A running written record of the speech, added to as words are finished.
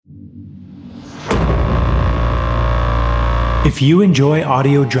If you enjoy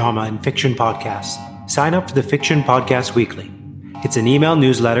audio drama and fiction podcasts, sign up for the Fiction Podcast Weekly. It's an email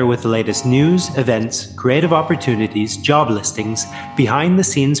newsletter with the latest news, events, creative opportunities, job listings,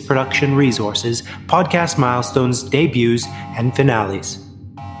 behind-the-scenes production resources, podcast milestones, debuts, and finales.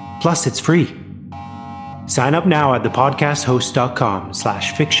 Plus, it's free. Sign up now at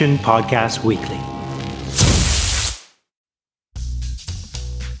thepodcasthost.com/Fiction Podcast Weekly.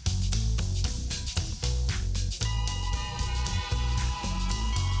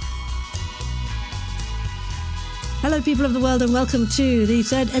 Hello, people of the world, and welcome to the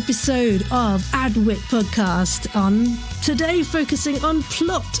third episode of Adwit Podcast. Today, focusing on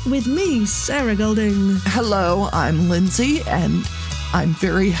plot with me, Sarah Golding. Hello, I'm Lindsay, and I'm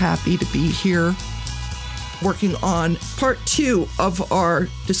very happy to be here working on part 2 of our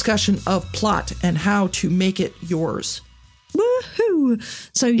discussion of plot and how to make it yours. Woohoo!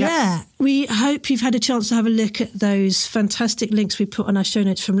 So yeah, we hope you've had a chance to have a look at those fantastic links we put on our show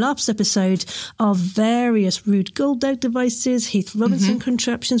notes from last episode of various Rube Goldberg devices, Heath Robinson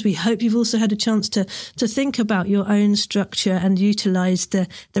contraptions. We hope you've also had a chance to think about your own structure and utilize the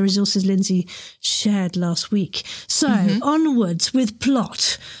resources Lindsay shared last week. So onwards with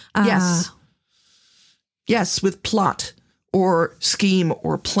plot. Yes, with plot. Or scheme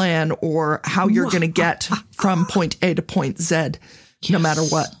or plan or how you're going to get from point A to point Z, no matter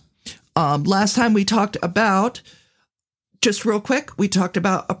what. Last time we talked about, just real quick, we talked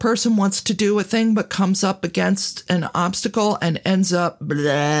about a person wants to do a thing but comes up against an obstacle and ends up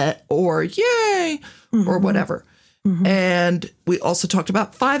bleh or yay or whatever. And we also talked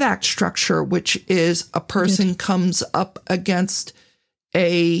about 5-act structure, which is a person comes up against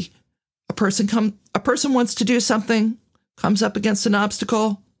a person wants to do something, comes up against an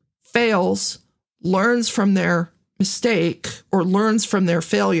obstacle, fails, learns from their mistake or learns from their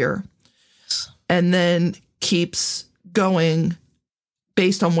failure, and then keeps going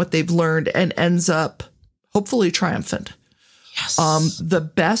based on what they've learned and ends up hopefully triumphant. Yes. The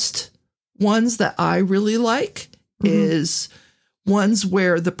best ones that I really like is ones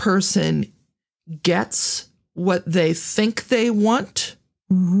where the person gets what they think they want,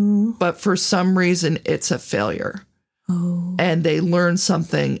 but for some reason it's a failure. And they learn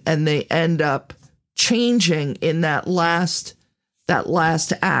something and they end up changing in that last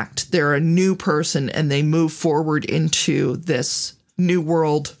act. They're a new person and they move forward into this new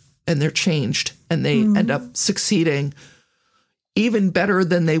world and they're changed and they end up succeeding even better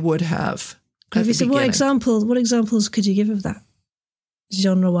than they would have. So what examples could you give of that?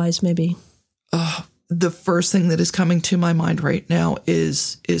 Genre-wise, maybe? The first thing that is coming to my mind right now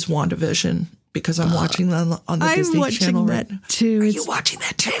is WandaVision. Because I'm watching that on the Disney Channel right now. Too. Are you watching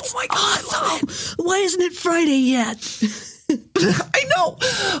that too? Oh my God, I love it. Why isn't it Friday yet? I know.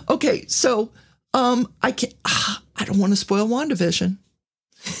 Okay, so I don't want to spoil WandaVision.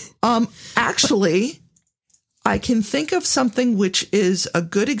 Actually, I can think of something which is a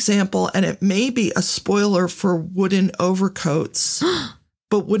good example, and it may be a spoiler for Wooden Overcoats.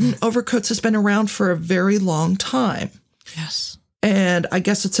 But Wooden Overcoats has been around for a very long time. Yes. And I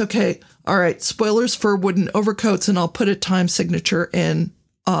guess it's okay. All right, spoilers for Wooden Overcoats, and I'll put a time signature in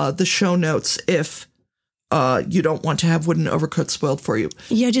the show notes if you don't want to have Wooden Overcoats spoiled for you.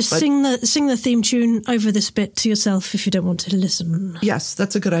 Yeah, sing the theme tune over this bit to yourself if you don't want to listen. Yes,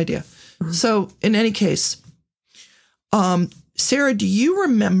 that's a good idea. So, in any case, Sarah, do you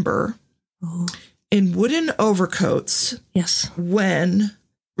remember in Wooden Overcoats? Yes.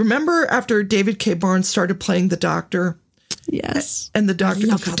 Remember after David K. Barnes started playing the Doctor? Yes. And the Doctor,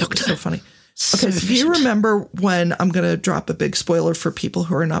 that was so funny. Okay, so do you remember when, I'm going to drop a big spoiler for people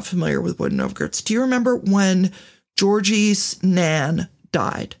who are not familiar with Wooden Overcoats. Do you remember when Georgie's Nan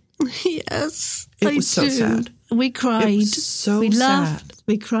died? Yes. It was so sad. We cried. It was so we sad. Laughed.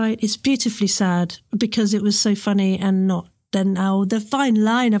 We cried. It's beautifully sad because it was so funny and not. Then now the fine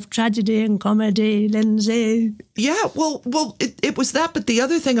line of tragedy and comedy, Lindsay. Yeah, well, it was that. But the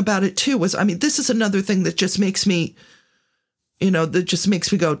other thing about it, too, was, this is another thing that just makes me... go,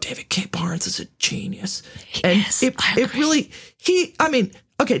 David K. Barnes is a genius. And yes, it really,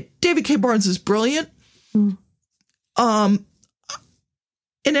 David K. Barnes is brilliant. In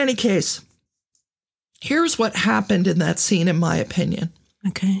any case, here's what happened in that scene, in my opinion.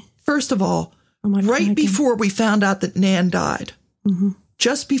 Okay. First of all, right before we found out that Nan died,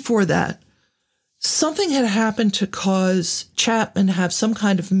 just before that, something had happened to cause Chapman to have some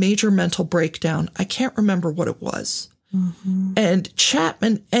kind of major mental breakdown. I can't remember what it was. And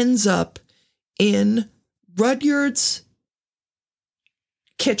Chapman ends up in Rudyard's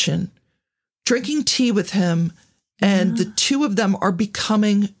kitchen, drinking tea with him, and the two of them are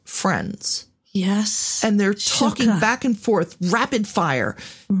becoming friends. Yes. And they're talking back and forth, rapid fire.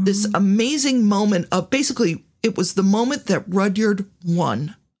 This amazing moment of basically, it was the moment that Rudyard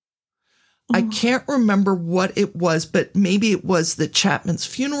won. I can't remember what it was, but maybe it was that Chapman's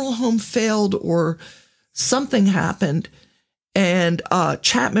funeral home failed or something happened. And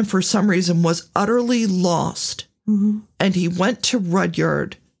Chapman, for some reason, was utterly lost. And he went to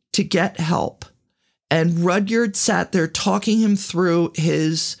Rudyard to get help. And Rudyard sat there talking him through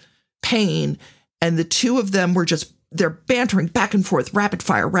his pain. And the two of them were they're bantering back and forth, rapid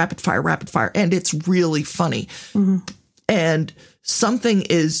fire, rapid fire, rapid fire. And it's really funny. And something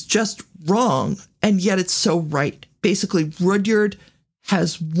is just wrong. And yet it's so right. Basically, Rudyard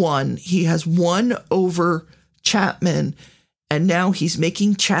has won. He has won over Chapman. And now he's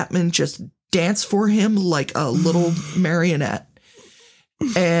making Chapman just dance for him like a little marionette.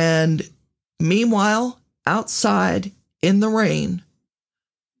 And meanwhile, outside in the rain,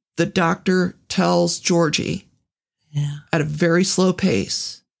 the doctor tells Georgie at a very slow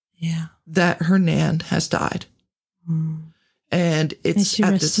pace that her Nan has died. And it's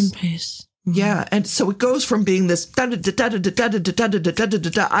at this in peace. Yeah. And so it goes from being this I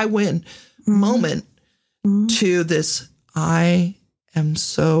win moment to this, I am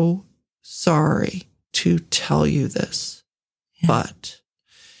so sorry to tell you this, but,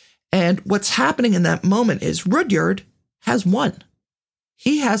 and what's happening in that moment is Rudyard has won.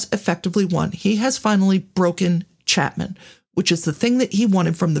 He has effectively won. He has finally broken Chapman, which is the thing that he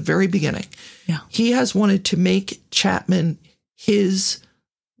wanted from the very beginning. Yeah. He has wanted to make Chapman his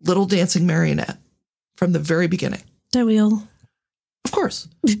little dancing marionette from the very beginning. Don't we all? Of course.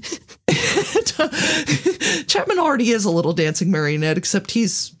 Chapman already is a little dancing marionette, except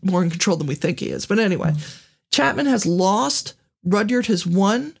he's more in control than we think he is. But anyway, Chapman has lost, Rudyard has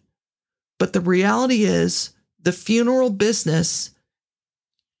won, but the reality is the funeral business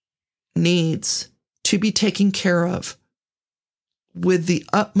needs to be taken care of with the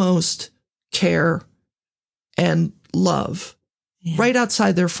utmost care and love right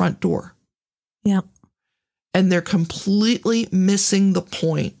outside their front door. Yeah. And they're completely missing the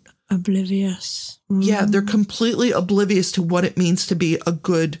point. Oblivious. Yeah, they're completely oblivious to what it means to be a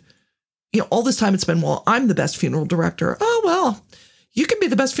good, all this time it's been, well, I'm the best funeral director. Oh, well, you can be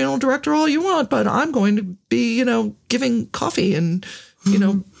the best funeral director all you want, but I'm going to be, giving coffee and,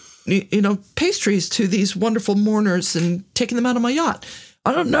 pastries to these wonderful mourners and taking them out on my yacht.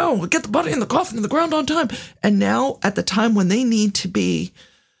 I don't know. Get the body in the coffin in the ground on time. And now at the time when they need to be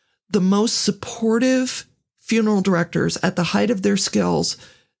the most supportive funeral directors at the height of their skills,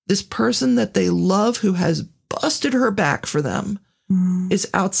 this person that they love who has busted her back for them is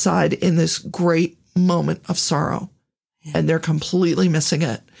outside in this great moment of sorrow. And they're completely missing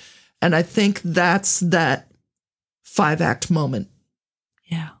it. And I think that's that 5-act moment.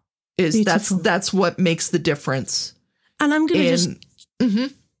 Yeah. That's what makes the difference. And I'm going to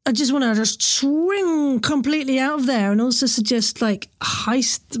I just want to just swing completely out of there and also suggest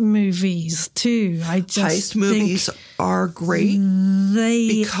heist movies too. Heist movies are great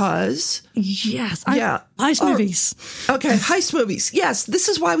because heist movies. Okay, heist movies. Yes, this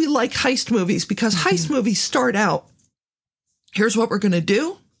is why we like heist movies, because heist movies start out, here's what we're going to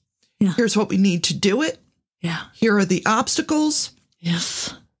do. Yeah. Here's what we need to do it. Yeah. Here are the obstacles.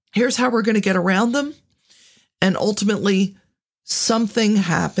 Yes. Here's how we're going to get around them. And ultimately, something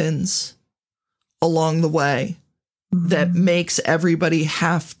happens along the way that makes everybody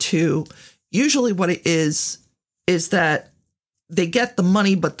have to, usually what it is that they get the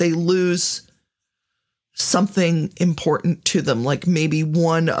money, but they lose something important to them. Like maybe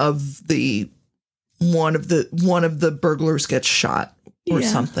one of the burglars gets shot or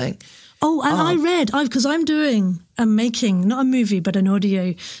something. Oh, and I read, because I'm doing making, not a movie, but an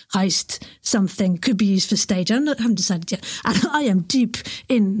audio heist, something could be used for stage. I haven't decided yet. And I am deep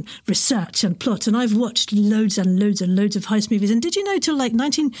in research and plot, and I've watched loads and loads and loads of heist movies. And did you know till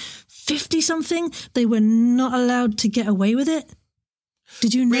 1950-something, they were not allowed to get away with it?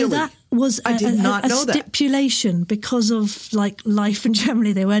 Did you know that was a stipulation because of life and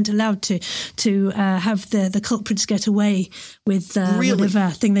generally they weren't allowed to have the culprits get away with whatever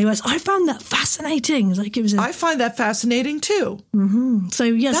thing they were. I found that fascinating. I find that fascinating too. Mm-hmm. So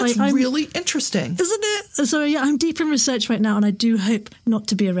yes, I'm really interesting, isn't it? So yeah, I'm deep in research right now, and I do hope not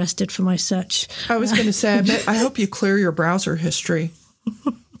to be arrested for my search. I was going to say, I hope you clear your browser history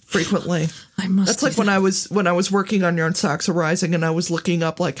frequently. I must. That's like when I was working on Yarn Socks Arising, and I was looking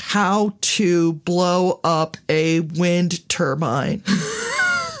up how to blow up a wind turbine.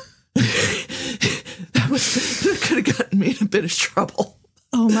 that could have gotten me in a bit of trouble.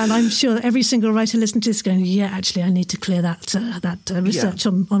 Oh man, I'm sure that every single writer listening to this is going, yeah, actually, I need to clear that research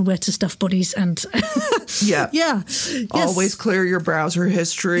on where to stuff bodies and yeah. Yes. Always clear your browser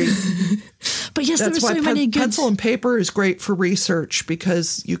history. But yes, that's there are so many good... pencil and paper is great for research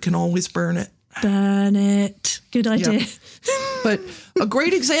because you can always burn it. Burn it. Good idea. Yep. But a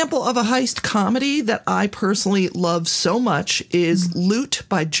great example of a heist comedy that I personally love so much is Loot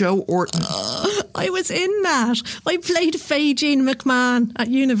by Joe Orton. I was in that. I played Faye Jean McMahon at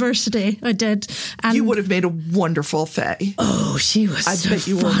university. I did. And you would have made a wonderful Faye. Oh, she was so bet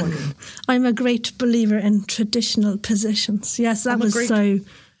you fun. were wonderful. I'm a great believer in traditional positions. Yes, that was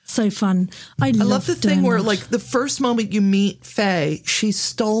so fun. I love the thing where, that. like, the first moment you meet Faye, she's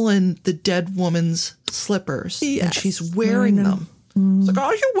stolen the dead woman's slippers, and she's wearing them. It's like,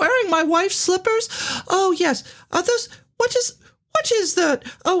 are you wearing my wife's slippers? Oh, yes. Are those? What is that?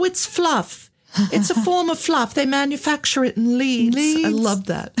 Oh, it's fluff. It's a form of fluff. They manufacture it in Leeds. I love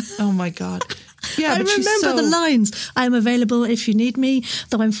that. Oh my God. Yeah, I remember the lines. I am available if you need me,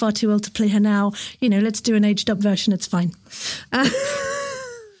 though I'm far too old to play her now. You know, let's do an aged up version. It's fine.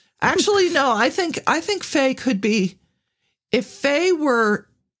 Actually, no, I think Faye could be, if Faye were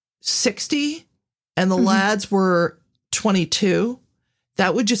 60 and the lads were 22,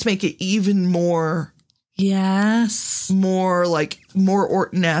 that would just make it even more. Yes. More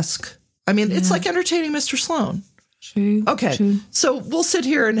Orton-esque. I mean, it's like entertaining Mr. Sloan. True. Okay. True. So we'll sit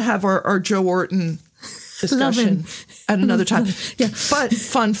here and have our Joe Orton discussion at another time. Yeah. But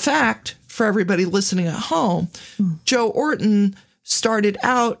fun fact for everybody listening at home, Joe Orton started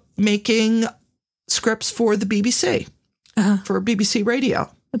out making scripts for the BBC, for BBC Radio.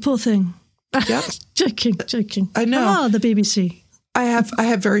 The poor thing. Yep. Joking. I know. Oh, the BBC. I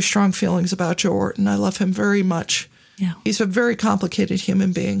have very strong feelings about Joe Orton. I love him very much. Yeah. He's a very complicated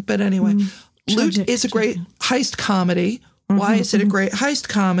human being. But anyway, Loot is a great heist comedy. Why is it a great heist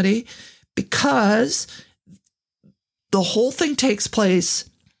comedy? Because the whole thing takes place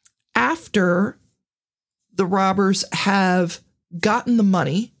after the robbers have gotten the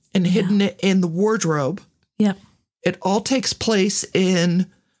money and hidden it in the wardrobe. Yep. It all takes place in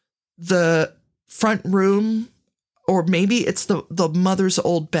the front room, or maybe it's the mother's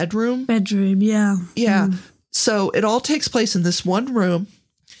old bedroom. Yeah. Yeah. So it all takes place in this one room.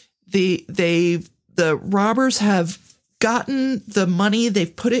 The robbers have gotten the money,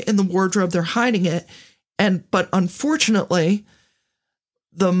 they've put it in the wardrobe, they're hiding it. But unfortunately,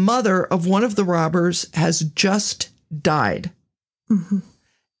 the mother of one of the robbers has just died.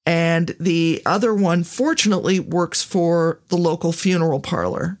 And the other one, fortunately, works for the local funeral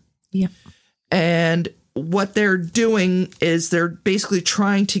parlor. Yep. And what they're doing is they're basically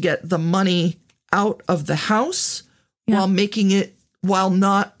trying to get the money out of the house while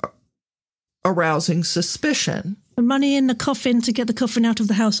not arousing suspicion. The money in the coffin to get the coffin out of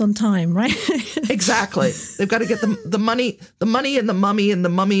the house on time, right? Exactly. They've got to get the money in the mummy, and the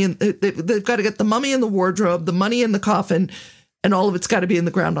mummy, and they've got to get the mummy in the wardrobe, the money in the coffin, and all of it's got to be in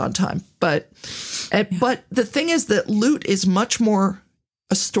the ground on time. But the thing is that Loot is much more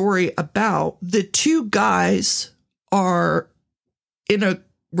a story about the two guys are in a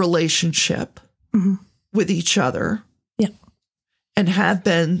relationship with each other. Yep. And have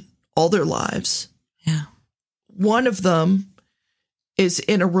been all their lives. Yeah. One of them is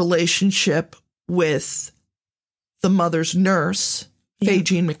in a relationship with the mother's nurse, Faye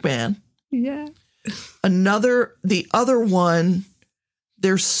Jean McMahon. Yeah. The other one,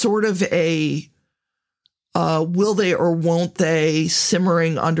 there's sort of a will they or won't they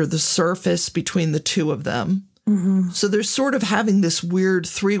simmering under the surface between the two of them. So they're sort of having this weird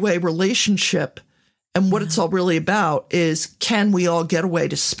three-way relationship. And what it's all really about is, can we all get away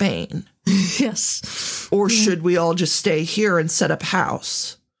to Spain? Yes. Or should we all just stay here and set up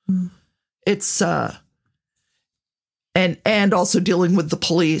house? It's and also dealing with the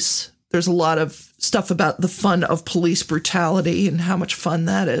police. There's a lot of stuff about the fun of police brutality and how much fun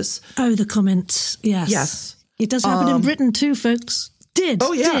that is. Oh, the comments. Yes. Yes. It does happen in Britain too, folks.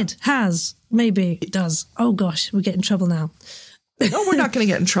 Has, maybe it does. Oh gosh, we're getting in trouble now. No, we're not going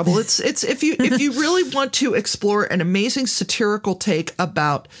to get in trouble. It's if you really want to explore an amazing satirical take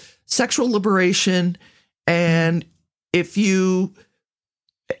about sexual liberation, and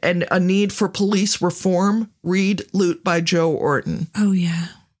and a need for police reform, read Loot by Joe Orton. Oh yeah.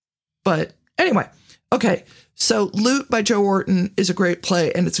 But anyway, okay. So Loot by Joe Orton is a great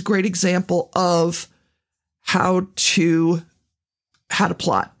play, and it's a great example of how to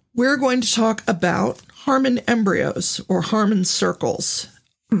plot. We're going to talk about Harmon embryos or Harmon circles.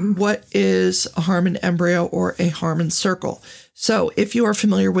 What is a Harmon embryo or a Harmon circle? So if you are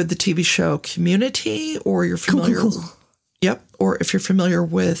familiar with the TV show Community, or you're familiar, Cool. Yep. Or if you're familiar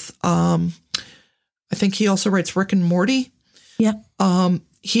with, I think he also writes Rick and Morty. Yep.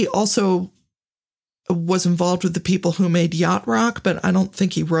 He also was involved with the people who made Yacht Rock, but I don't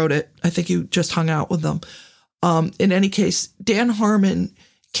think he wrote it. I think he just hung out with them. In any case, Dan Harmon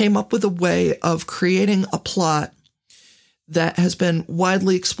came up with a way of creating a plot that has been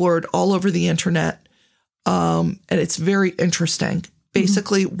widely explored all over the internet. And it's very interesting.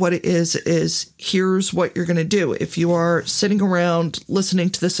 Basically, what it is here's what you're going to do. If you are sitting around listening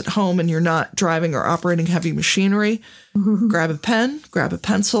to this at home and you're not driving or operating heavy machinery, grab a pen, grab a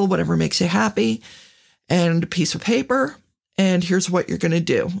pencil, whatever makes you happy, and a piece of paper. And here's what you're going to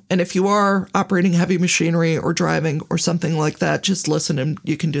do. And if you are operating heavy machinery or driving or something like that, just listen and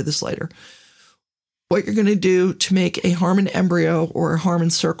you can do this later. What you're going to do to make a Harmon embryo or a Harmon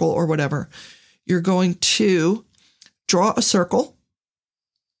circle or whatever, you're going to draw a circle.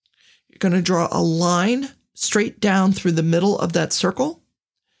 You're going to draw a line straight down through the middle of that circle.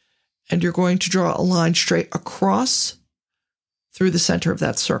 And you're going to draw a line straight across through the center of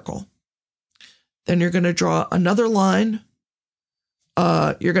that circle. Then you're going to draw another line.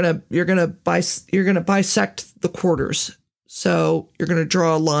 You're gonna bisect the quarters. So you're going to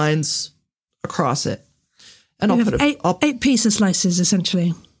draw lines across it. And I'll put eight pizza slices,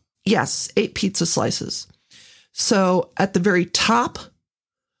 essentially. Yes, 8 pizza slices. So at the very top,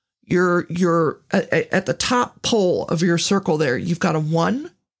 you're at the top pole of your circle there, you've got a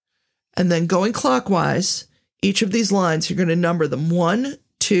 1. And then going clockwise, each of these lines, you're going to number them 1,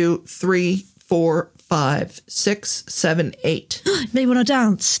 2, 3, 4, 5, 6, 7, 8. Maybe when I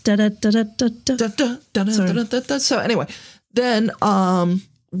dance. Da, da, da, da, da, da. Da, da, da, da, da, da, da. So anyway, then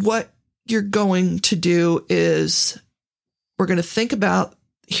what you're going to do is we're going to think about,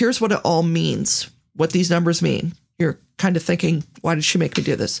 here's what it all means, what these numbers mean. You're kind of thinking, why did she make me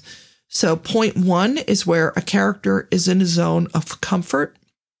do this? So point 1 is where a character is in a zone of comfort.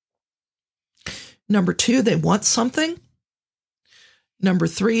 Number 2, they want something. Number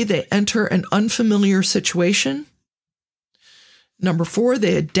 3, they enter an unfamiliar situation. Number 4,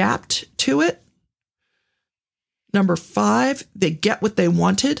 they adapt to it. Number 5, they get what they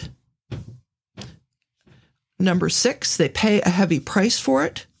wanted. Number 6, they pay a heavy price for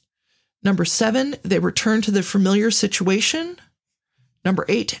it. Number 7, they return to the familiar situation. Number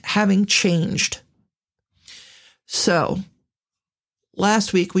 8, having changed. So,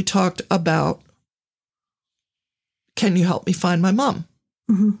 last week we talked about, can you help me find my mom?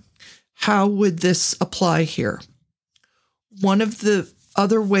 Mm-hmm. How would this apply here? One of the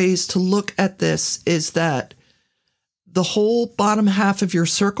other ways to look at this is that the whole bottom half of your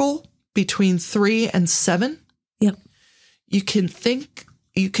circle between 3 and 7, yep, you could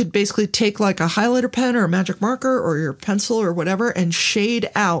basically take like a highlighter pen or a magic marker or your pencil or whatever and shade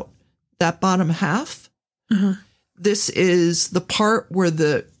out that bottom half. Uh-huh. This is the part where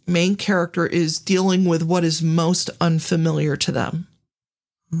the main character is dealing with what is most unfamiliar to them.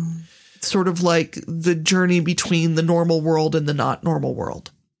 It's sort of like the journey between the normal world and the not normal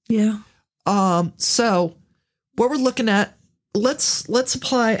world. Yeah. So what we're looking at, let's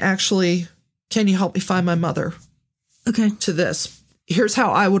apply actually, can you help me find my mother? Okay. To this. Here's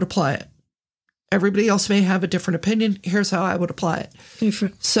how I would apply it. Everybody else may have a different opinion. Here's how I would apply it.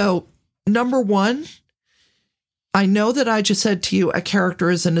 Different. So, number 1, I know that I just said to you a character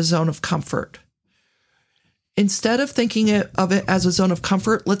is in a zone of comfort. Instead of thinking of it as a zone of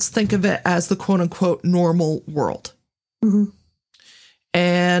comfort, let's think of it as the quote-unquote normal world. Mm-hmm.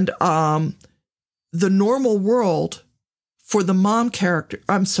 And the normal world for the mom character,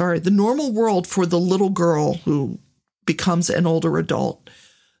 the normal world for the little girl who becomes an older adult,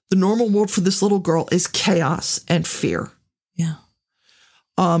 the normal world for this little girl is chaos and fear. Yeah.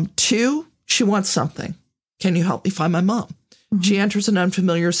 2, she wants something. Can you help me find my mom? Mm-hmm. She enters an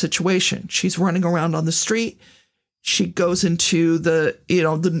unfamiliar situation. She's running around on the street. She goes into the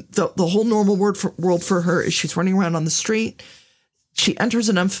whole normal world for her is she's running around on the street. She enters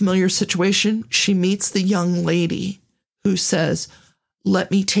an unfamiliar situation. She meets the young lady who says,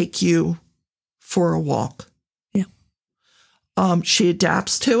 let me take you for a walk. Yeah. She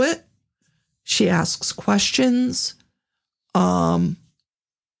adapts to it. She asks questions. And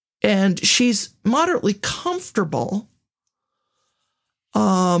she's moderately comfortable.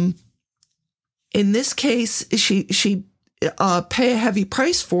 In this case, she pay a heavy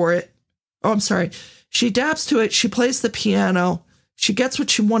price for it. Oh, I'm sorry. She adapts to it. She plays the piano. She gets what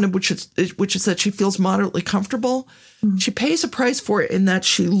she wanted, which is that she feels moderately comfortable. Mm-hmm. She pays a price for it in that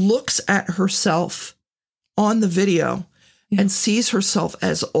she looks at herself on the video and sees herself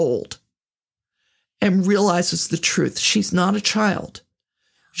as old and realizes the truth. She's not a child.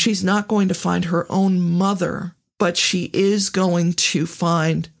 She's not going to find her own mother but she is going to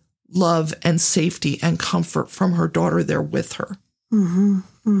find love and safety and comfort from her daughter there with her. Mm-hmm.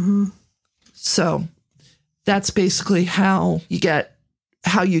 Mm-hmm. So that's basically how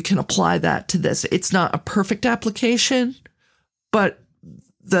you can apply that to this. It's not a perfect application, but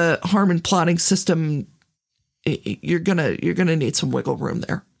the Harmon plotting system, you're gonna need some wiggle room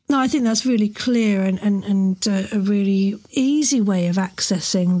there. No, I think that's really clear and a really easy way of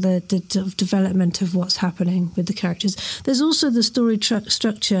accessing the development of what's happening with the characters. There's also the story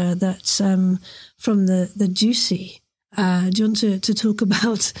structure that's from the Juicy. Do you want to talk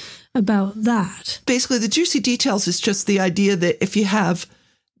about that? Basically, the Juicy Details is just the idea that if you have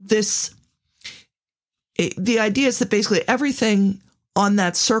this, the idea is that basically everything on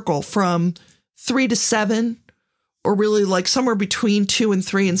that circle from 3 to 7, or really like somewhere between 2 and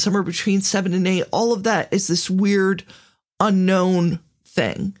 3 and somewhere between 7 and 8, all of that is this weird unknown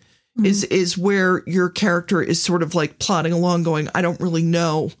thing, is where your character is sort of like plodding along going, I don't really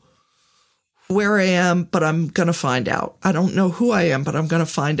know where I am, but I'm going to find out. I don't know who I am, but I'm going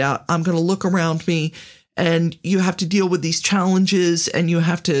to find out. I'm going to look around me, and you have to deal with these challenges, and you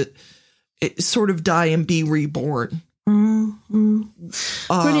have to sort of die and be reborn. Mm-hmm.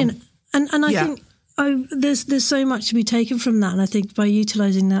 Brilliant. And I think there's so much to be taken from that, and I think by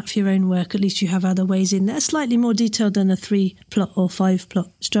utilising that for your own work, at least you have other ways in there, slightly more detailed than a 3-plot or 5-plot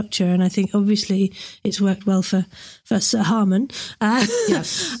structure. And I think obviously it's worked well for Sir Harmon.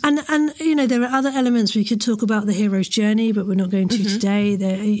 Yes. And you know, there are other elements. We could talk about the hero's journey, but we're not going to today.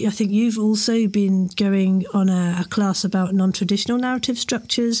 I think you've also been going on a class about non-traditional narrative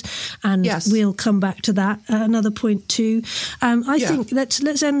structures, and we'll come back to that at another point too. I think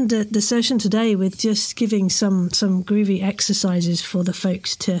let's end the session today with just giving some groovy exercises for the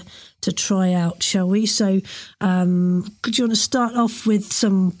folks to try out, shall we? So could you want to start off with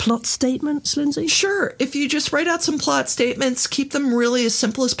some plot statements, Lindsay? Sure. If you just write out some plot statements, keep them really as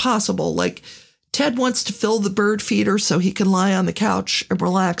simple as possible. Like, Ted wants to fill the bird feeder so he can lie on the couch and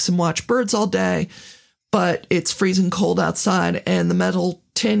relax and watch birds all day, but it's freezing cold outside and the metal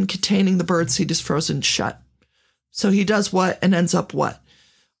tin containing the bird seed is frozen shut. So he does what and ends up what?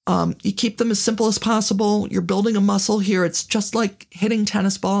 You keep them as simple as possible. You're building a muscle here. It's just like hitting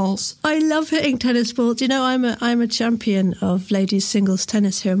tennis balls. I love hitting tennis balls. You know, I'm a champion of ladies singles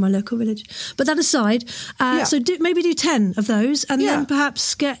tennis here in my local village. But that aside, so maybe do 10 of those, and then perhaps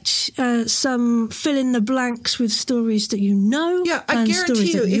sketch some fill in the blanks with stories that you know. Yeah, I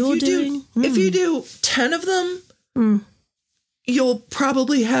guarantee you, if you do 10 of them, you'll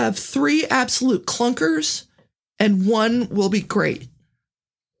probably have 3 absolute clunkers, and 1 will be great.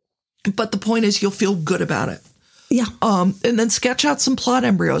 But the point is, you'll feel good about it. Yeah. And then sketch out some plot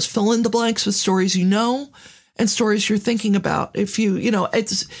embryos. Fill in the blanks with stories you know and stories you're thinking about. If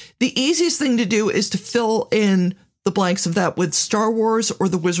it's the easiest thing to do is to fill in the blanks of that with Star Wars or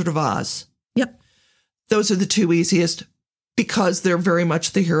The Wizard of Oz. Yep. Those are the 2 easiest because they're very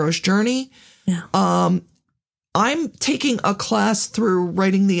much the hero's journey. Yeah. I'm taking a class through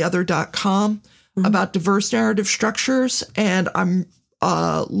writingtheother.com about diverse narrative structures, and I'm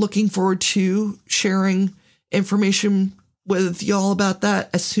looking forward to sharing information with y'all about that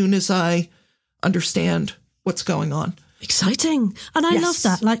as soon as I understand what's going on. Exciting. And I love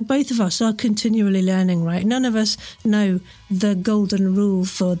that. Like, both of us are continually learning, right? None of us know the golden rule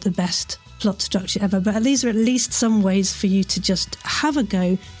for the best plot structure ever, but these are at least some ways for you to just have a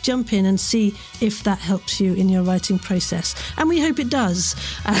go, jump in and see if that helps you in your writing process. And we hope it does.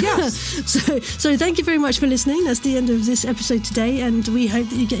 Yes. So thank you very much for listening. That's the end of this episode today, and we hope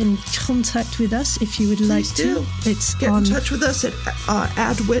that you get in contact with us if you would like to. Get in touch with us at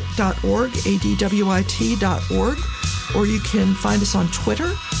adwit.org, adwit.org, or you can find us on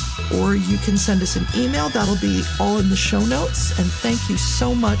Twitter, or you can send us an email. That'll be all in the show notes. And thank you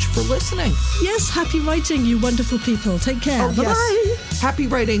so much for listening. Yes, happy writing, you wonderful people. Take care. Bye-bye. Yes. Happy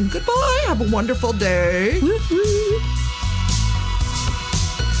writing. Goodbye. Have a wonderful day. Woo-hoo.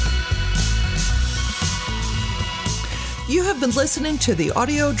 You have been listening to the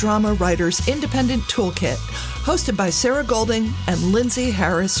Audio Drama Writers Independent Toolkit, hosted by Sarah Golding and Lindsay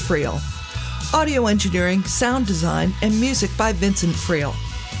Harris Friel. Audio engineering, sound design, and music by Vincent Friel.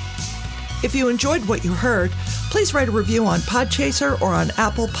 If you enjoyed what you heard, please write a review on Podchaser or on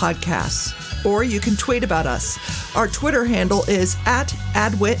Apple Podcasts. Or you can tweet about us. Our Twitter handle is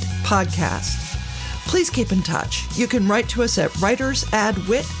 @AdwitPodcast. Please keep in touch. You can write to us at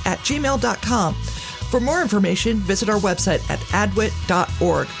writersadwit@gmail.com. For more information, visit our website at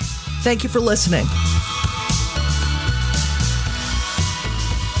adwit.org. Thank you for listening.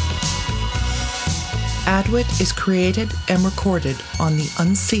 Adwit is created and recorded on the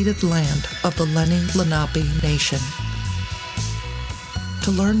unceded land of the Lenni Lenape Nation.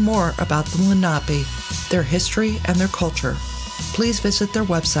 To learn more about the Lenape, their history, and their culture, please visit their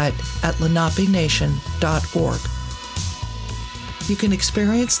website at lenapenation.org. You can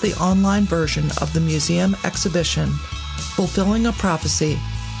experience the online version of the museum exhibition, Fulfilling a Prophecy,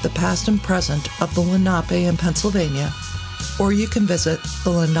 the Past and Present of the Lenape in Pennsylvania, or you can visit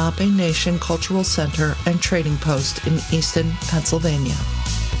the Lenape Nation Cultural Center and Trading Post in Easton, Pennsylvania.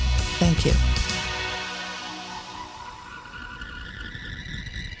 Thank you.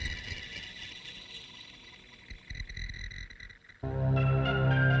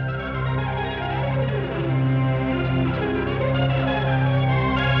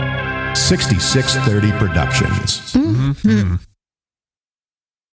 .6630 Productions. Mm-hmm.